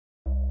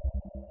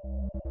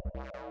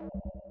This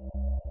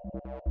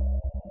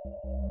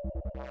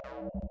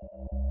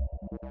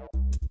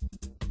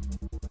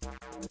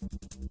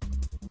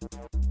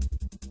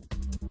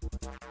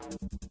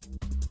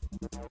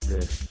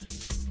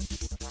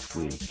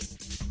week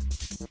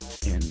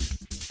in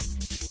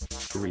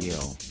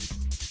real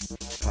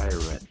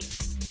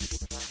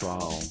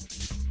Pirateball.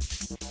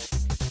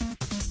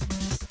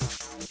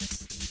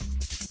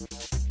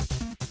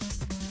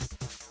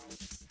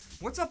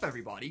 What's up,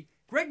 everybody?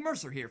 Greg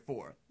Mercer here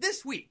for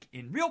This Week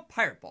in Real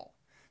Pirateball.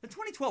 The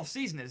 2012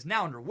 season is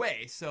now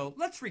underway, so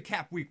let's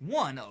recap Week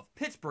 1 of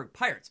Pittsburgh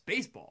Pirates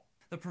baseball.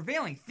 The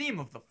prevailing theme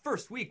of the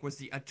first week was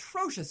the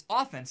atrocious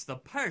offense the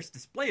Pirates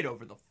displayed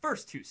over the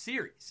first two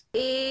series.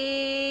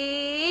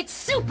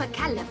 It's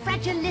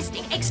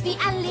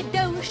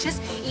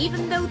supercalifragilisticexpialidocious,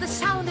 even though the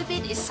sound of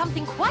it is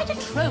something quite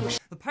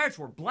atrocious. The Pirates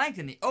were blanked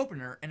in the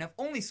opener and have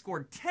only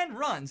scored 10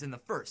 runs in the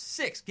first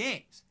 6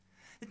 games.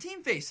 The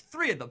team faced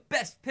 3 of the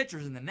best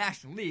pitchers in the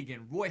National League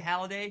in Roy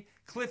Halladay,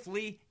 Cliff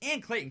Lee,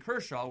 and Clayton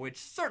Kershaw, which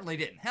certainly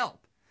didn't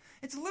help.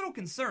 It's a little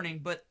concerning,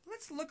 but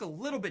let's look a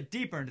little bit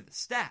deeper into the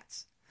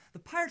stats. The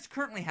Pirates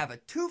currently have a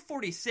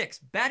 .246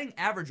 batting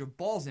average of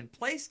balls in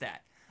play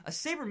stat, a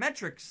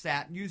sabermetric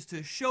stat used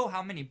to show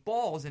how many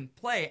balls in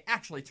play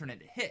actually turn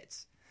into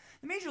hits.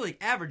 The Major League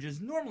average is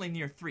normally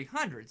near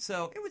 300,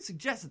 so it would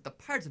suggest that the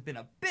Pirates have been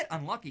a bit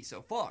unlucky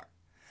so far.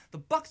 The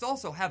Bucks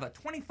also have a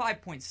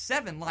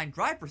 25.7 line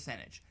drive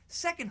percentage,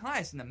 second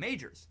highest in the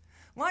majors.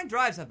 Line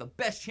drives have the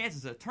best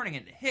chances of turning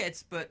into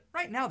hits, but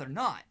right now they're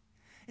not.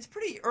 It's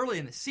pretty early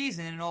in the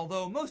season, and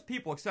although most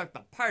people expect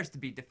the Pirates to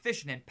be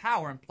deficient in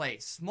power and play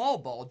small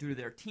ball due to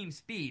their team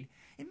speed,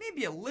 it may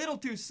be a little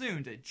too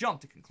soon to jump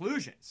to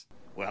conclusions.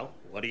 Well,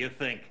 what do you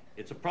think?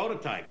 It's a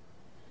prototype.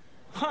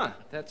 Huh,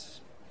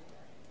 that's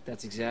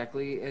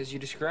exactly as you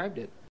described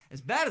it. As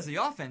bad as the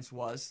offense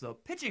was, the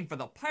pitching for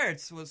the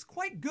Pirates was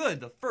quite good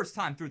the first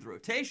time through the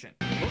rotation.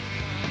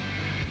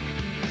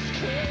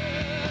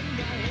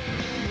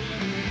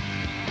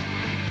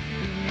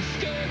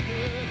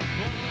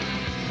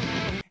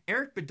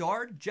 Eric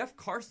Bedard, Jeff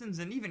Carstens,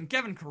 and even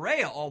Kevin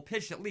Correa all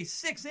pitched at least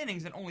 6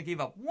 innings and only gave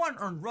up 1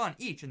 earned run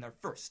each in their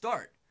first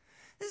start.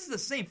 This is the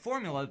same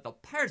formula that the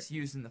Pirates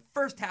used in the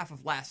first half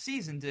of last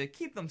season to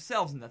keep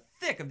themselves in the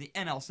thick of the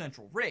NL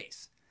Central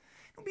race.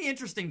 It'll be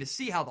interesting to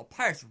see how the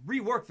Pirates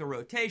rework the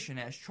rotation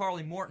as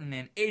Charlie Morton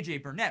and A.J.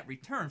 Burnett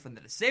return from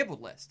the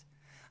disabled list.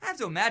 I have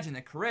to imagine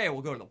that Correa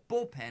will go to the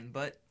bullpen,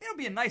 but it'll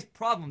be a nice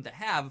problem to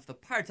have if the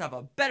Pirates have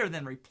a better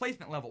than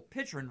replacement level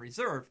pitcher in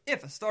reserve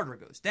if a starter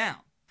goes down.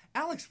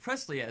 Alex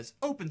Presley has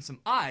opened some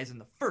eyes in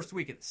the first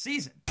week of the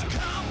season.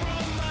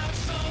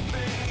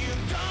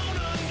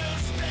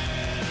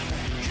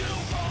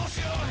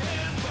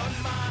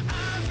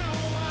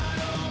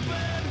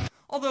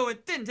 Although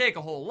it didn't take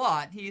a whole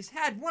lot, he's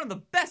had one of the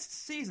best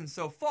seasons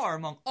so far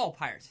among all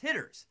Pirates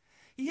hitters.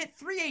 He hit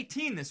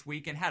 .318 this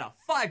week and had a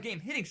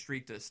 5-game hitting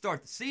streak to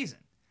start the season.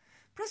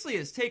 Presley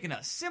has taken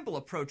a simple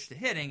approach to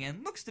hitting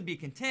and looks to be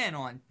content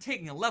on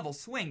taking a level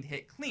swing to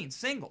hit clean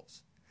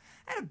singles.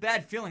 I had a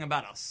bad feeling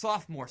about a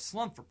sophomore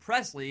slump for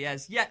Presley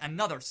as yet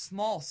another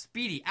small,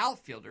 speedy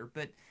outfielder,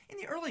 but in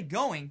the early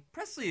going,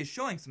 Presley is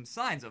showing some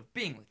signs of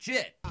being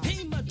legit.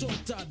 Hey my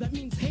daughter, that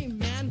means hey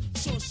man,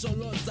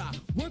 Shosholoza.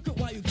 Work it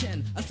while you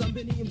can.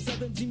 Asambeni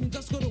M7G means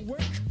let's go to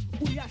work.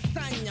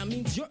 Uyasanya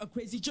means you're a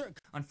crazy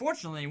jerk.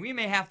 Unfortunately, we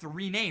may have to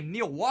rename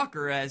Neil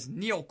Walker as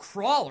Neil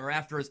Crawler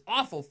after his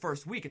awful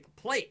first week at the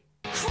plate.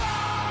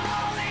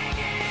 Crawling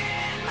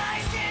in my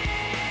skin,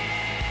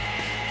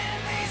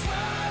 these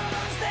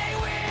wounds they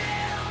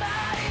will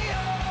not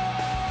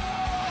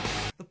heal.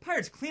 The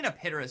Pirates cleanup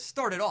hitter has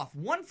started off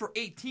 1 for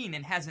 18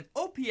 and has an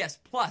OPS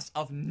plus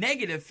of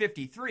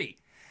 -53.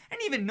 I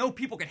didn't even know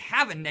people could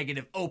have a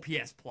negative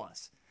OPS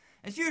plus.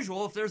 As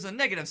usual, if there's a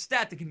negative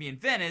stat that can be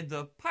invented,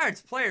 the Pirates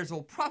players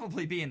will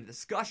probably be in the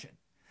discussion.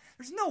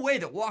 There's no way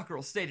that Walker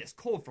will stay this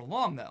cold for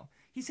long, though.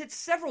 He's hit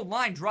several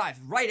line drives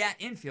right at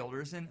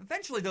infielders, and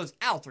eventually those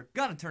outs are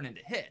gonna turn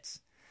into hits.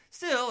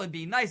 Still, it'd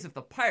be nice if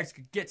the Pirates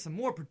could get some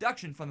more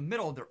production from the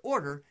middle of their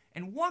order,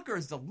 and Walker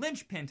is the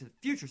linchpin to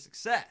future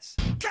success.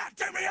 Can't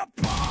take me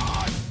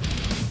apart!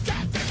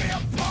 Can't take me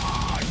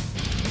apart!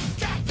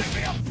 Can't take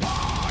me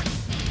apart!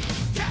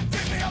 Can't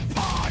take me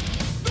apart!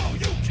 No,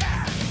 you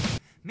can't!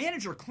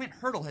 Manager Clint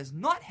Hurdle has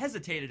not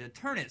hesitated to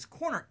turn his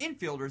corner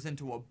infielders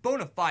into a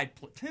bona fide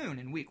platoon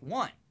in Week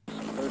 1.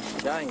 First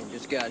battalion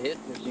just got hit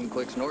 15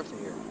 clicks north of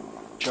here.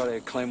 Charlie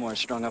had Claymore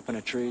strung up in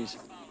the trees.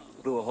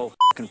 Blew a whole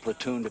fucking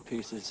platoon to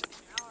pieces.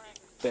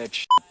 Bad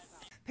shit.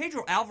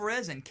 Pedro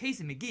Alvarez and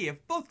Casey McGee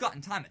have both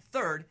gotten time at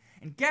third,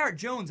 and Garrett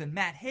Jones and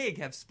Matt Haig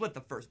have split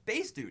the first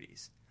base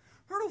duties.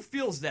 Hurdle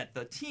feels that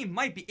the team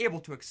might be able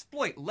to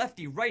exploit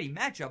lefty-righty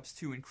matchups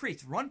to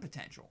increase run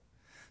potential.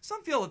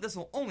 Some feel that this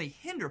will only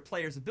hinder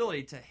players'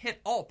 ability to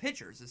hit all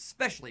pitchers,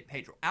 especially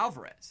Pedro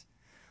Alvarez.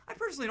 I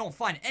personally don't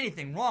find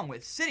anything wrong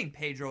with sitting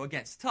Pedro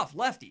against tough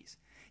lefties.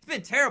 He's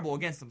been terrible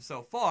against them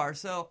so far,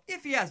 so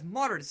if he has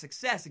moderate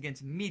success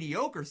against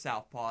mediocre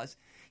southpaws,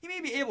 he may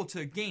be able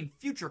to gain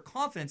future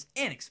confidence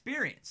and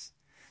experience.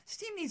 This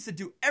team needs to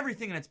do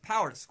everything in its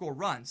power to score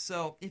runs,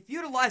 so if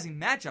utilizing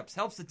matchups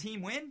helps the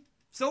team win,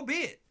 so be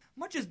it.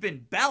 Much has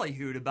been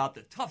ballyhooed about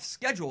the tough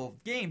schedule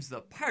of games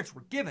the Pirates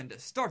were given to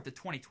start the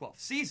 2012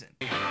 season.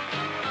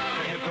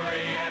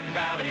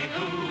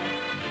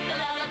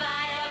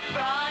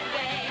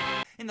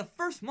 In the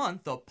first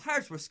month, the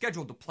Pirates were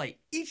scheduled to play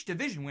each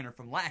division winner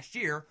from last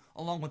year,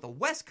 along with a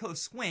West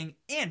Coast swing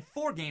and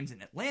 4 games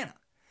in Atlanta.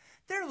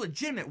 There are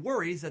legitimate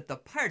worries that the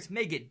Pirates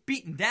may get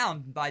beaten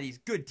down by these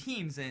good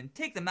teams and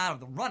take them out of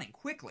the running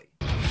quickly.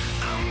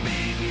 I'm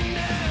beaten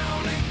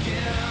down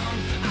again.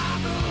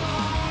 I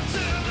belong to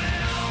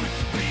them.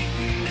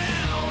 Beaten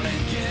down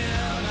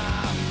again.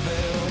 I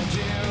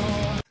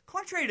failed you.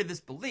 Contrary to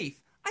this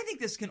belief, I think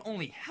this can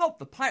only help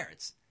the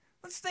Pirates.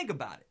 Let's think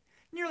about it.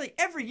 Nearly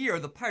every year,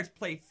 the Pirates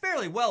play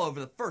fairly well over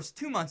the first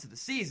 2 months of the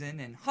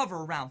season and hover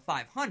around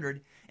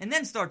 500, and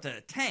then start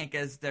to tank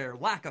as their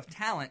lack of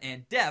talent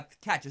and depth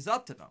catches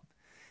up to them.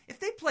 If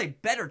they play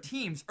better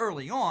teams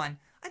early on,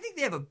 I think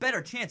they have a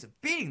better chance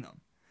of beating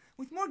them.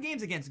 With more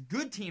games against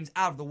good teams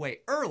out of the way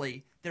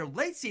early, their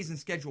late season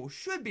schedule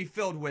should be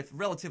filled with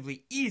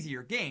relatively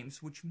easier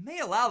games, which may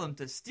allow them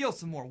to steal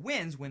some more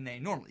wins when they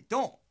normally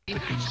don't.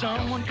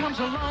 Someone comes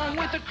along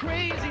with a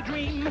crazy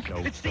dream.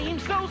 It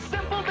seems so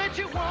simple that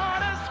you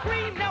wanna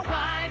scream. Now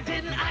why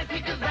didn't I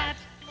think of that?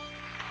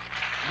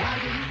 Why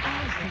didn't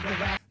I think of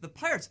that? The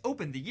Pirates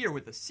opened the year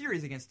with a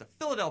series against the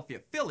Philadelphia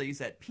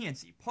Phillies at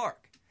PNC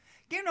Park.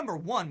 Game number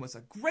 1 was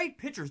a great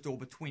pitcher's duel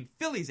between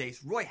Phillies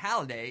ace Roy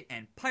Halladay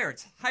and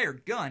Pirates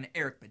hired gun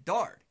Eric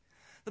Bedard.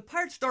 The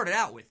Pirates started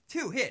out with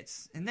 2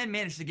 hits and then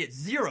managed to get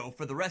 0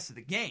 for the rest of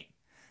the game.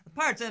 The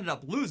Pirates ended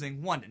up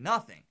losing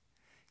 1-0.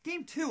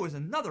 Game 2 was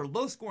another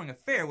low-scoring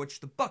affair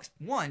which the Bucks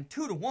won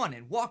 2-1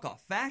 in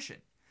walk-off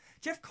fashion.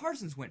 Jeff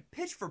Carsons went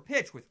pitch for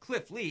pitch with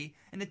Cliff Lee,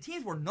 and the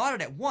teams were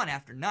knotted at 1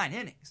 after 9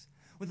 innings.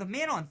 With a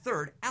man on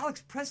third,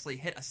 Alex Presley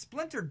hit a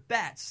splintered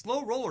bat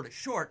slow roller to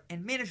short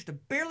and managed to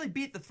barely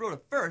beat the throw to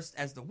first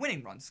as the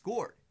winning run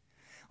scored.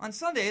 On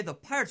Sunday, the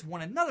Pirates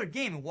won another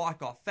game in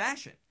walk-off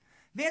fashion.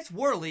 Vance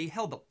Worley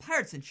held the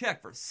Pirates in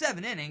check for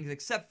 7 innings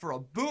except for a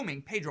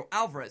booming Pedro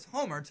Alvarez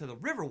homer to the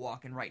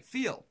Riverwalk in right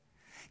field.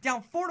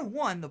 Down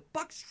 4-1, the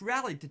Bucks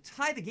rallied to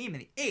tie the game in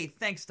the 8th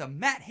thanks to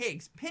Matt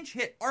Haig's pinch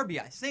hit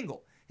RBI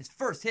single, his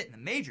first hit in the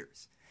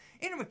majors.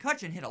 Andrew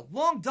McCutchen hit a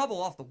long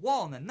double off the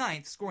wall in the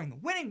 9th, scoring the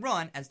winning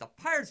run as the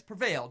Pirates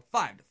prevailed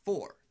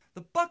 5-4.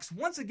 The Bucks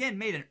once again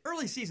made an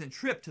early season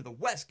trip to the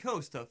West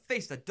Coast to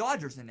face the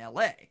Dodgers in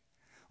LA.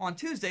 On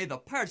Tuesday, the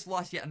Pirates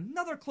lost yet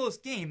another close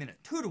game in a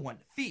 2-1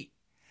 defeat.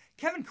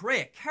 Kevin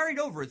Correa carried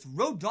over his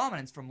road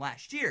dominance from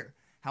last year.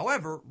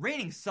 However,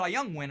 reigning Cy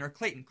Young winner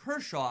Clayton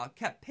Kershaw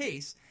kept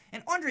pace,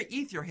 and Andre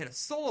Ethier hit a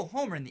solo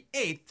homer in the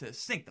 8th to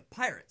sink the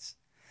Pirates.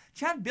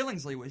 Chad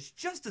Billingsley was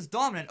just as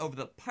dominant over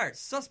the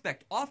Pirates'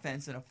 suspect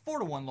offense in a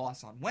 4-1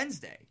 loss on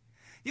Wednesday.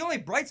 The only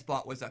bright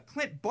spot was a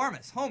Clint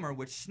Barmas homer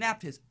which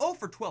snapped his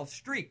 0-for-12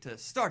 streak to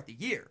start the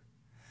year.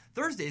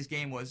 Thursday's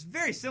game was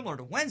very similar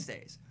to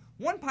Wednesday's.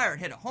 One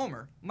Pirate hit a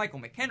homer, Michael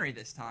McHenry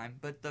this time,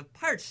 but the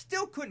Pirates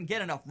still couldn't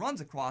get enough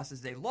runs across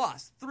as they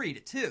lost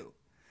 3-2.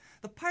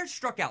 The Pirates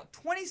struck out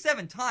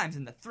 27 times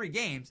in the 3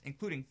 games,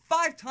 including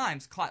 5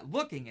 times caught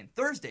looking in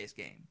Thursday's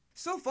game.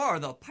 So far,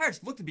 the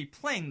Pirates look to be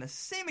playing the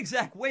same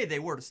exact way they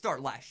were to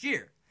start last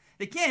year.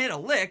 They can't hit a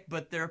lick,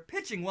 but they're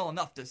pitching well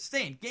enough to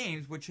stay in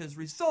games, which has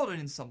resulted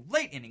in some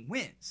late-inning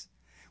wins.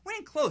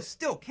 Winning close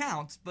still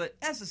counts, but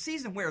as the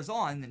season wears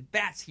on and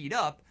bats heat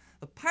up,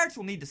 the Pirates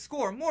will need to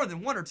score more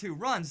than 1 or 2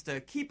 runs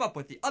to keep up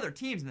with the other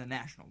teams in the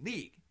National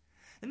League.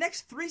 The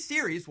next 3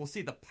 series will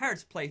see the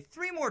Pirates play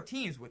 3 more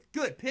teams with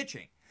good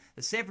pitching: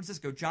 the San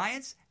Francisco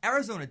Giants,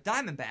 Arizona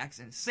Diamondbacks,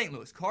 and St.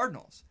 Louis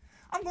Cardinals.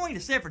 I'm going to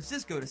San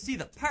Francisco to see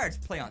the Pirates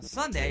play on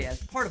Sunday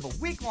as part of a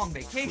week-long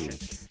vacation,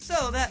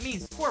 so that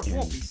means Squirt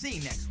won't be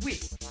seen next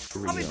week.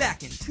 I'll be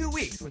back in 2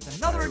 weeks with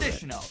another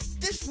edition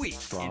of This Week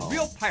in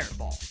Real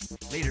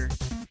Pirateball. Later.